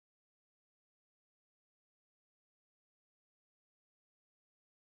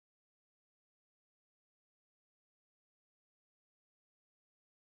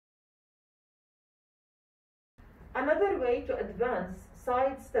Another way to advance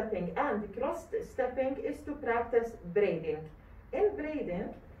side stepping and cross stepping is to practice braiding. In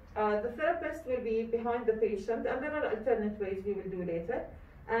braiding, the therapist will be behind the patient, and there are alternate ways we will do later.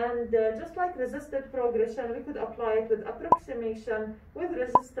 And just like resisted progression, we could apply it with approximation, with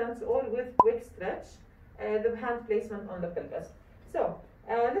resistance, or with quick stretch, the hand placement on the pelvis. So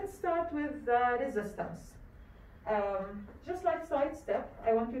let's start with resistance. Just like side step,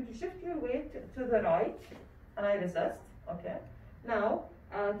 I want you to shift your weight to the right, and I resist. Okay. Now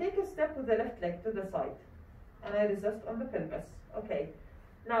take a step with the left leg to the side, and I resist on the pelvis. Okay.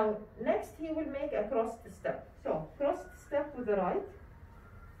 Now next he will make a crossed step. So crossed step with the right.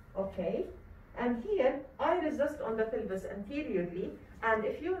 Okay. And here I resist on the pelvis anteriorly, and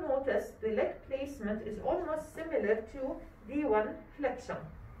if you notice, the leg placement is almost similar to D1 flexion.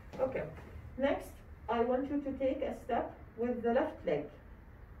 Okay. Next, I want you to take a step with the left leg.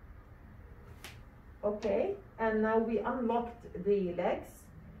 Okay, and now we unlocked the legs.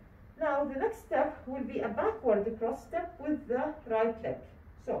 Now the next step will be a backward cross step with the right leg.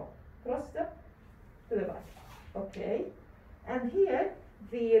 So, cross step to the back. Okay, and here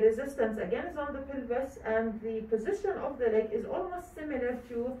the resistance again is on the pelvis, and the position of the leg is almost similar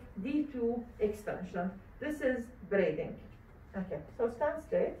to D2 extension. This is braiding. Okay, so stand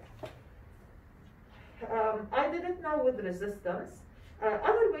straight. I did it now with resistance.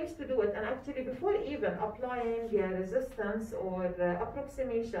 Other ways to do it, and actually before even applying resistance or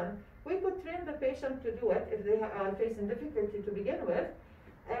approximation, we could train the patient to do it if they are facing difficulty to begin with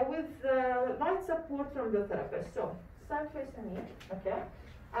light support from the therapist. So stand facing me, okay?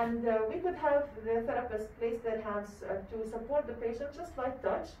 And we could have the therapist place their hands to support the patient, just like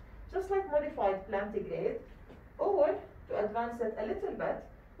touch, just like modified plantigrade, or to advance it a little bit,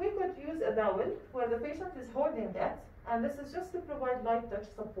 we could use a dowel where the patient is holding it, and this is just to provide light touch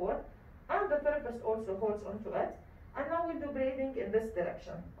support, and the therapist also holds onto it. And now we'll do braiding in this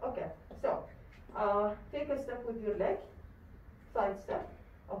direction. Okay, so take a step with your leg, side step,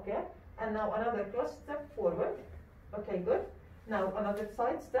 okay, and now another cross step forward. Okay, good. Now another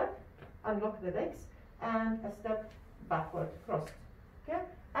side step, unlock the legs, and a step backward, crossed. Okay,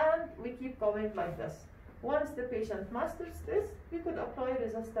 and we keep going like this. Once the patient masters this, we could apply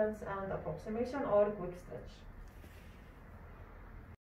resistance and approximation or quick stretch.